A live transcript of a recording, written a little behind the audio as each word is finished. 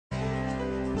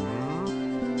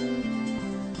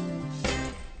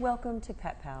Welcome to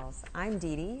Pet Pals. I'm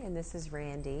Dee Dee and this is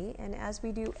Randy, and as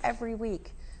we do every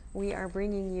week, we are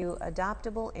bringing you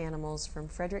adoptable animals from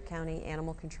Frederick County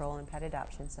Animal Control and Pet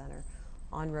Adoption Center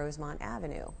on Rosemont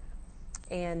Avenue.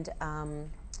 And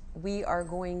we are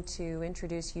going to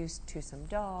introduce you to some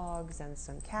dogs and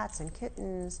some cats and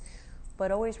kittens, but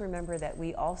always remember that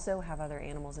we also have other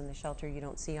animals in the shelter you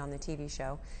don't see on the TV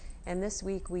show. And this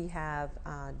week we have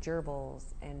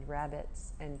gerbils and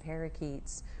rabbits and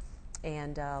parakeets,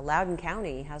 and Loudoun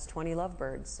County has 20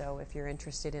 lovebirds, so if you're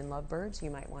interested in lovebirds,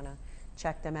 you might want to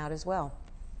check them out as well.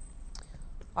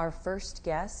 Our first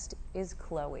guest is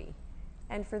Chloe,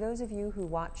 and for those of you who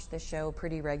watch the show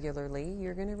pretty regularly,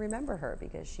 you're going to remember her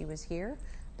because she was here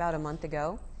about a month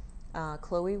ago.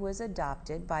 Chloe was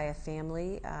adopted by a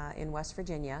family in West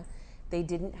Virginia. They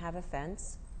didn't have a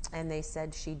fence, and they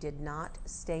said she did not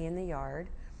stay in the yard,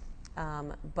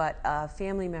 but a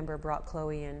family member brought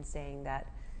Chloe in saying that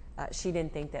she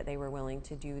didn't think that they were willing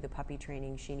to do the puppy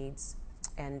training she needs,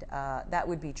 and that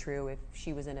would be true if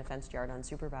she was in a fenced yard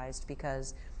unsupervised,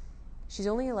 because she's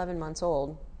only 11 months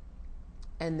old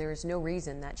and there's no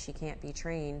reason that she can't be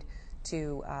trained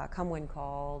to come when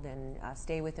called and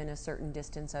stay within a certain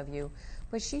distance of you,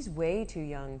 but she's way too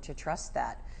young to trust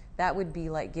that. That would be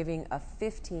like giving a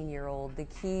 15-year-old the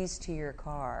keys to your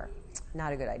car.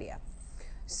 Not a good idea.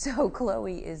 So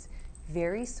Chloe is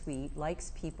very sweet,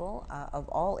 likes people of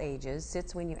all ages,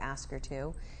 sits when you ask her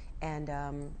to, and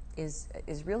is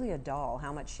really a doll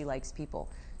how much she likes people.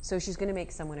 So she's going to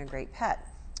make someone a great pet,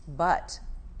 but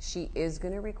she is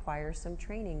going to require some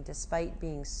training. Despite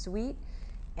being sweet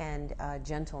and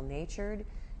gentle-natured,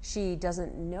 she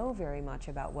doesn't know very much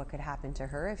about what could happen to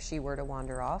her if she were to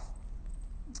wander off.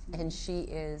 And she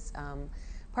is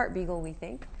part Beagle, we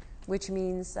think, which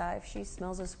means if she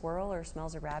smells a squirrel or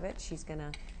smells a rabbit, she's going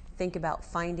to think about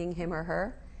finding him or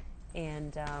her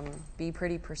and be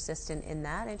pretty persistent in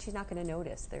that, and she's not going to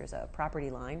notice there's a property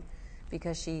line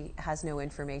because she has no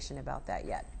information about that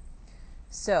yet.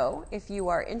 So if you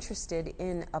are interested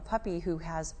in a puppy who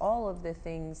has all of the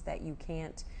things that you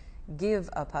can't give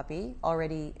a puppy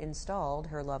already installed,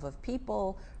 her love of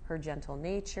people, her gentle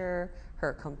nature,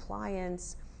 her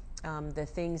compliance, the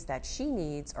things that she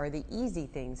needs are the easy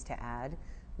things to add,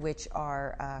 which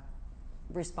are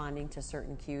responding to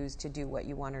certain cues to do what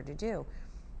you want her to do.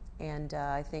 And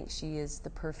I think she is the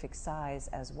perfect size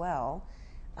as well.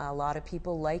 A lot of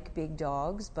people like big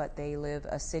dogs, but they live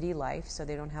a city life, so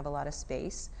they don't have a lot of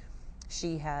space.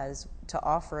 She has to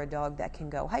offer a dog that can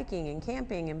go hiking and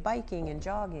camping and biking and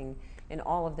jogging and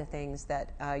all of the things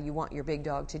that you want your big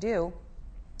dog to do.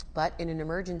 But in an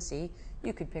emergency,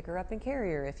 you could pick her up and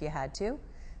carry her if you had to.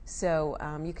 So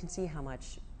you can see how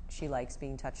much she likes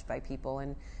being touched by people,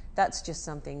 and that's just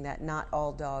something that not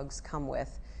all dogs come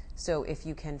with. So if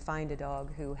you can find a dog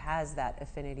who has that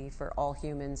affinity for all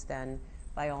humans, then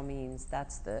by all means,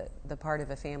 that's the part of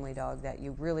a family dog that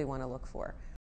you really want to look for.